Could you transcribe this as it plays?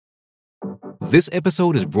This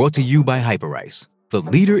episode is brought to you by Hyperice, the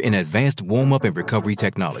leader in advanced warm-up and recovery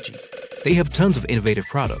technology. They have tons of innovative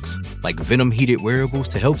products, like Venom-heated wearables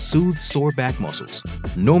to help soothe sore back muscles,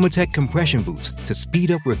 Normatec compression boots to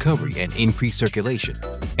speed up recovery and increase circulation,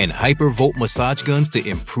 and Hypervolt massage guns to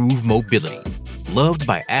improve mobility. Loved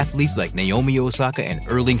by athletes like Naomi Osaka and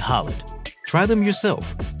Erling Haaland. Try them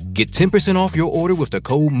yourself. Get 10% off your order with the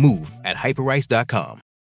code MOVE at hyperice.com.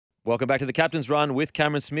 Welcome back to the Captain's Run with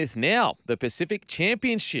Cameron Smith. Now, the Pacific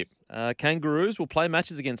Championship. Kangaroos will play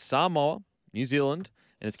matches against Samoa, New Zealand,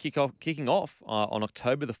 and it's kicking off on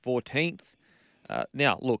October the 14th.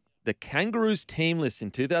 Now, look, the Kangaroos team list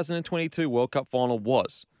in 2022 World Cup final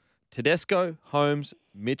was Tedesco, Holmes,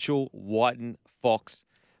 Mitchell, Whiten, Fox,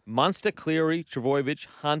 Munster, Cleary, Trbojevic,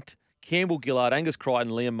 Hunt, Campbell, Gillard, Angus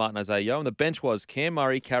Crichton, Liam Martin, Isaiah Yeo. And the bench was Cam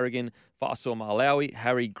Murray, Carrigan, Faisal Malawi,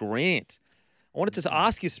 Harry Grant. I wanted to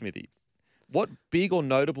ask you, Smithy, what big or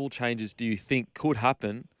notable changes do you think could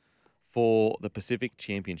happen for the Pacific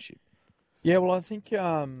Championship? Yeah, well, I think there's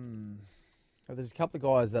a couple of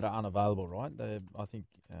guys that are unavailable, right? I think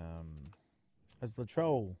as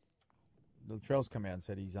Latrell's come out and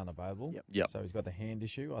said he's unavailable. Yep. So he's got the hand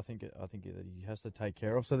issue. I think that he has to take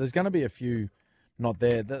care of. So there's going to be a few not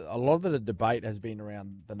there. A lot of the debate has been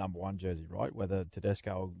around the number 1 jersey, right? Whether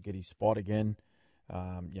Tedesco will get his spot again.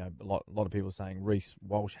 A lot of people saying Reece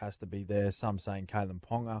Walsh has to be there. Some saying Kalen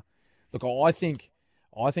Ponga. Look, I think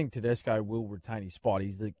Tedesco will retain his spot.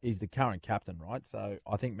 He's the current captain, right? So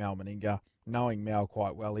I think Mal Meninga, knowing Mal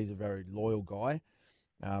quite well, he's a very loyal guy.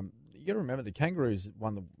 You got to remember the Kangaroos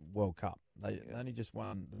won the World Cup. They only just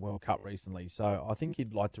won the World Cup recently. So I think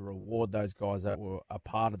he'd like to reward those guys that were a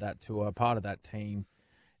part of that tour, a part of that team,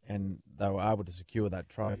 and they were able to secure that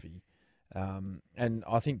trophy. And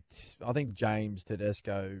I think James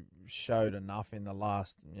Tedesco showed enough in the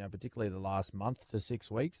last, particularly the last month to 6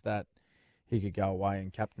 weeks, that he could go away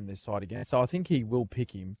and captain this side again. So I think he will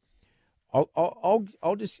pick him. I'll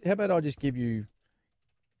just, how about I just give you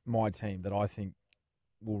my team that I think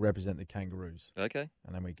will represent the Kangaroos. Okay.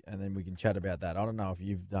 And then we can chat about that. I don't know if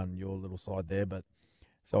you've done your little side there, but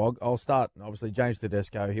so I'll start. Obviously, James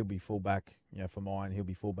Tedesco, he'll be fullback. For mine, he'll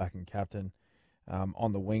be fullback and captain.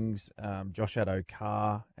 On the wings, Josh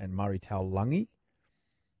Addo-Carr and Murray Taulagi.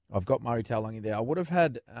 I've got Murray Taulagi there. I would have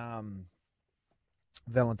had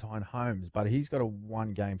Valentine Holmes, but he's got a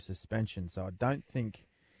 1-game suspension, so I don't think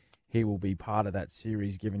he will be part of that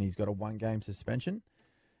series, given he's got a 1-game suspension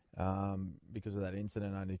because of that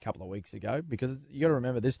incident only a couple of weeks ago. Because you got to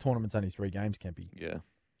remember, this tournament's only 3 games, Kempy. Yeah.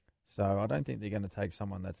 So I don't think they're going to take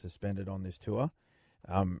someone that's suspended on this tour.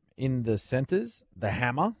 In the centres, the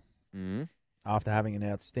Hammer. Mm-hmm. After having an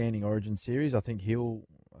outstanding Origin series, I think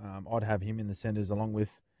I'd have him in the centres along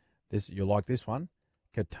with this. You'll like this one,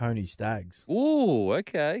 Katoni Staggs. Ooh,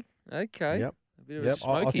 okay. Yep. A bit of a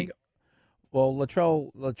smoky. I think. Well,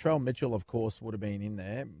 Latrell Mitchell, of course, would have been in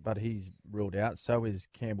there, but he's ruled out. So is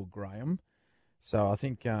Campbell Graham. So I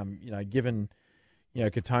think, given,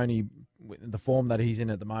 Katoni, the form that he's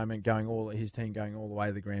in at the moment, his team going all the way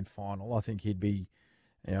to the grand final, I think he'd be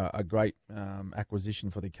a great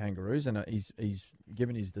acquisition for the Kangaroos, and he's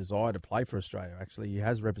given his desire to play for Australia. Actually, he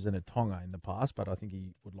has represented Tonga in the past, but I think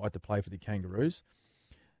he would like to play for the Kangaroos.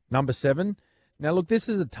 Number 7. Now, look, this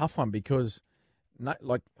is a tough one because,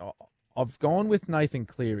 I've gone with Nathan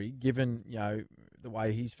Cleary, given the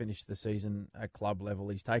way he's finished the season at club level.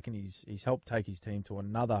 He's helped take his team to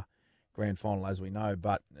another grand final, as we know.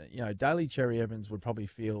 But Daly Cherry Evans would probably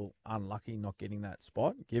feel unlucky not getting that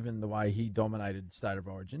spot, given the way he dominated State of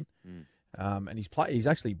Origin. And he's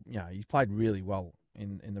played really well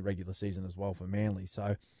in the regular season as well for Manly.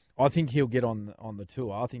 So I think he'll get on the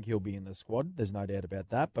tour. I think he'll be in the squad. There's no doubt about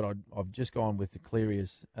that. But I've just gone with the Cleary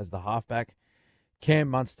as the halfback. Cam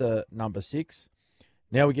Munster, number 6.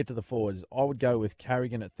 Now we get to the forwards. I would go with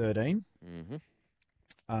Carrigan at 13. Mm-hmm.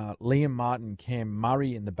 Liam Martin, Cam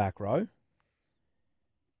Murray in the back row.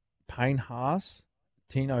 Payne Haas,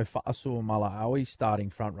 Tino Faisal Malawi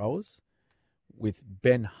starting front rowers, with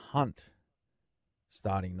Ben Hunt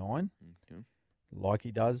starting 9, like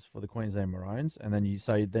he does for the Queensland Maroons. And then you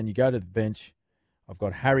go to the bench. I've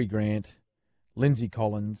got Harry Grant, Lindsay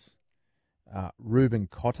Collins, Ruben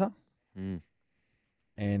Cotter,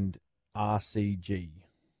 and RCG.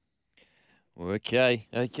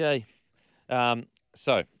 Okay.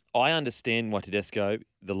 So I understand why Tedesco,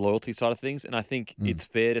 the loyalty side of things, and I think it's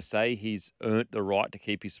fair to say he's earned the right to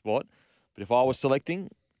keep his spot. But if I was selecting,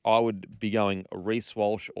 I would be going Reece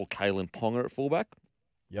Walsh or Kalen Ponga at fullback.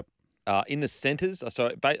 Yep. In the centres,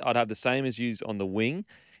 so I'd have the same as you on the wing.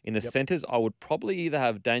 In the centres, I would probably either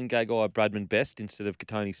have Dane Gagai or Bradman Best instead of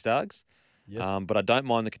Katoni Staggs. Yes. But I don't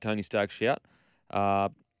mind the Katoni Staggs shout.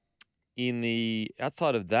 Outside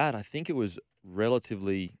of that, I think it was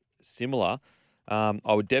relatively similar.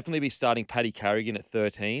 I would definitely be starting Paddy Carrigan at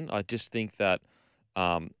 13. I just think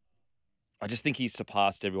he's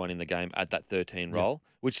surpassed everyone in the game at that 13 Yep. role,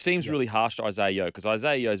 which seems Yep. really harsh to Isaiah Yeo because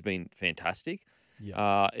Isaiah Yeo's been fantastic.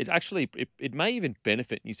 Yeah. It may even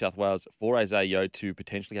benefit New South Wales for Isaiah Yeo to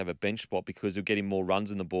potentially have a bench spot because it'll get him more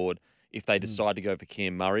runs on the board if they decide to go for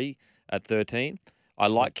Cam Murray at 13. I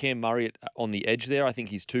like Cam Murray on the edge there. I think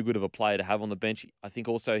he's too good of a player to have on the bench. I think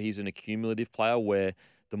also he's an accumulative player where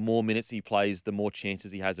the more minutes he plays, the more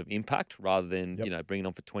chances he has of impact rather than, bringing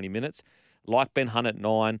on for 20 minutes. Like Ben Hunt at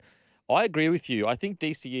 9. I agree with you. I think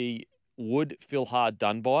DCE would feel hard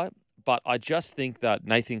done by, but I just think that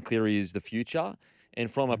Nathan Cleary is the future. And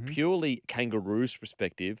from a purely Kangaroos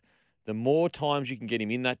perspective, the more times you can get him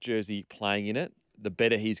in that jersey playing in it, the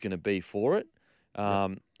better he's going to be for it.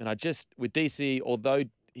 And with DCE, although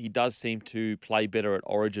he does seem to play better at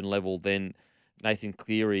origin level than Nathan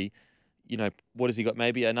Cleary, what has he got?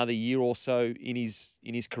 Maybe another year or so in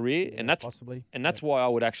his career, and that's possibly. And that's why I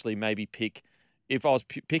would actually maybe pick. If I was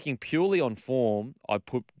picking purely on form, I'd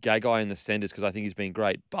put Gagai in the centres because I think he's been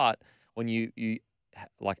great. But when you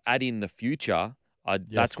add in the future,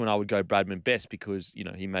 that's when I would go Bradman Best because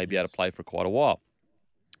he may be able to play for quite a while.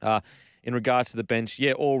 In regards to the bench,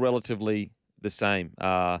 all relatively the same.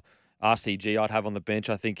 RCG I'd have on the bench.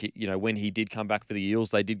 I think when he did come back for the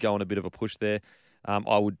Eels, they did go on a bit of a push there.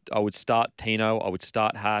 I would start Tino. I would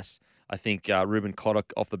start Haas. I think Ruben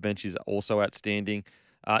Kodak off the bench is also outstanding.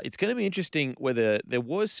 It's going to be interesting whether there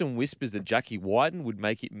was some whispers that Jackie Wyden would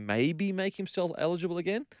make himself eligible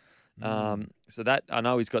again. So that I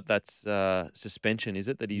know he's got that suspension, is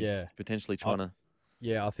it, that he's potentially trying to...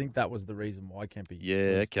 Yeah, I think that was the reason why Kempy.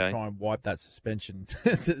 Yeah, okay. To try and wipe that suspension.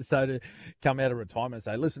 So to come out of retirement and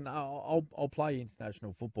say, listen, I'll play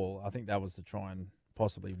international football. I think that was to try and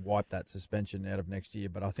possibly wipe that suspension out of next year,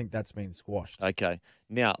 but I think that's been squashed. Okay.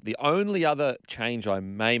 Now, the only other change I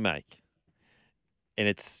may make, and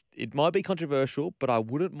it might be controversial, but I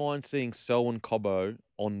wouldn't mind seeing Selwyn Cobbo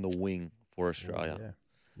on the wing for Australia.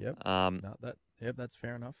 Yep. That's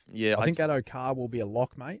fair enough. Yeah, I think Addo Carr will be a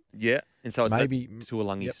lock, mate. Yeah, and so maybe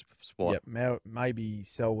Tuolangi's spot. Yep. Maybe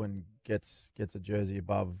Selwyn gets a jersey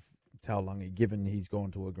above Taulagi, given he's gone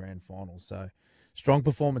to a grand final. So strong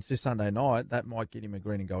performance this Sunday night. That might get him a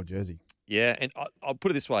green and gold jersey. Yeah, and I'll put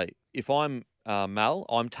it this way: if I'm Mal,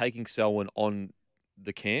 I'm taking Selwyn on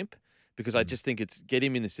the camp because I just think it's get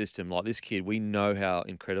him in the system. Like this kid, we know how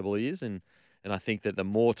incredible he is, and I think that the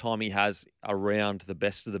more time he has around the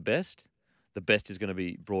best of the best is going to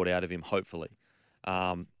be brought out of him, hopefully.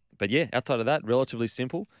 But yeah, outside of that, relatively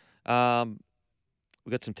simple.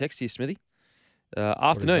 We've got some text here, Smithy.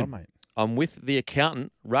 Afternoon. Mate? I'm with the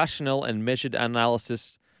accountant, rational and measured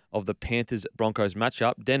analysis of the Panthers-Broncos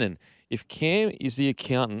matchup. Denon, if Cam is the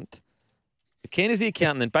accountant,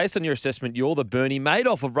 then based on your assessment, you're the Bernie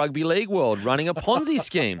Madoff of rugby league world running a Ponzi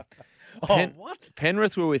scheme. What?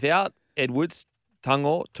 Penrith were without Edwards,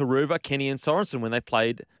 Tungor, Taruva, Kenny and Sorensen when they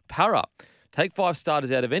played Para. Take 5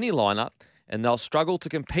 starters out of any lineup and they'll struggle to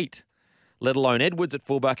compete, let alone Edwards at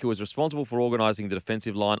fullback who was responsible for organising the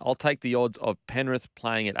defensive line. I'll take the odds of Penrith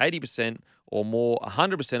playing at 80% or more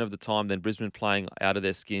 100% of the time than Brisbane playing out of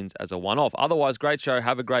their skins as a one-off. Otherwise, great show.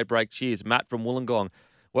 Have a great break. Cheers. Matt from Wollongong.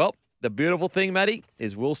 Well, the beautiful thing, Matty,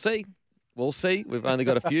 is we'll see. We'll see. We've only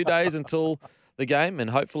got a few days until the game, and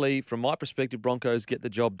hopefully, from my perspective, Broncos get the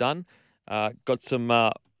job done. Got some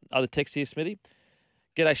other texts here, Smithy.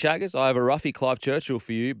 G'day, Shaggers. I have a roughie Clive Churchill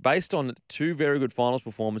for you. Based on 2 very good finals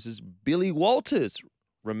performances, Billy Walters.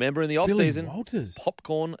 Remember in the off-season,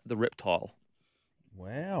 Popcorn the Reptile.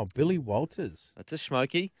 Wow, Billy Walters. That's a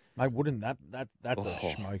schmokey. Mate, wouldn't that's a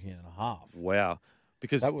schmokey and a half. Wow.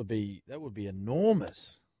 Because that would be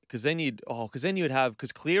enormous. Because then you'd have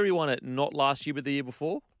Cleary won it not last year but the year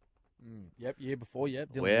before. Yep, year before. Yep,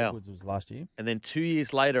 Dylan Edwards was last year. And then 2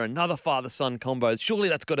 years later, another father-son combo. Surely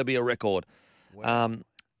that's got to be a record. Wow.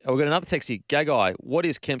 We've got another text here. Gagai, what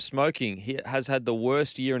is Kemp smoking? He has had the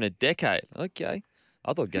worst year in a decade. Okay.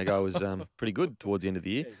 I thought Gagai was pretty good towards the end of the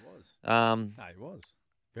year. Yeah, he was. No, he was.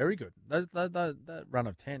 Very good. That run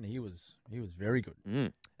of 10, he was very good.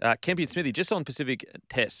 Kempy and Smithy, just on Pacific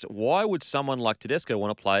tests, why would someone like Tedesco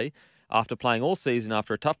want to play after playing all season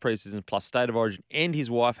after a tough preseason plus state of origin and his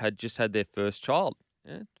wife had just had their first child?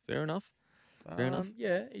 Yeah, fair enough. Fair enough.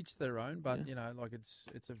 Yeah, each their own, but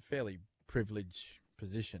it's a fairly privileged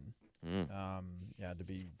position. To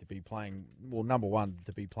be playing. Well, number one,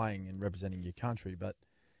 to be playing and representing your country, but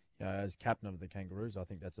as captain of the Kangaroos, I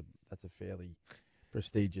think that's a fairly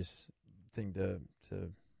prestigious thing to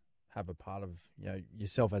have a part of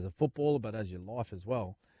yourself as a footballer, but as your life as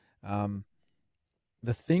well.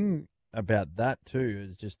 The thing about that too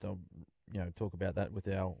is just talk about that with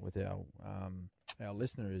our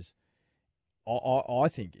listener is I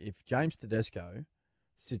think if James Tedesco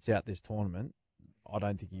sits out this tournament, I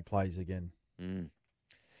don't think he plays again.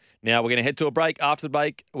 Now we're going to head to a break. After the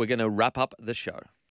break, we're going to wrap up the show.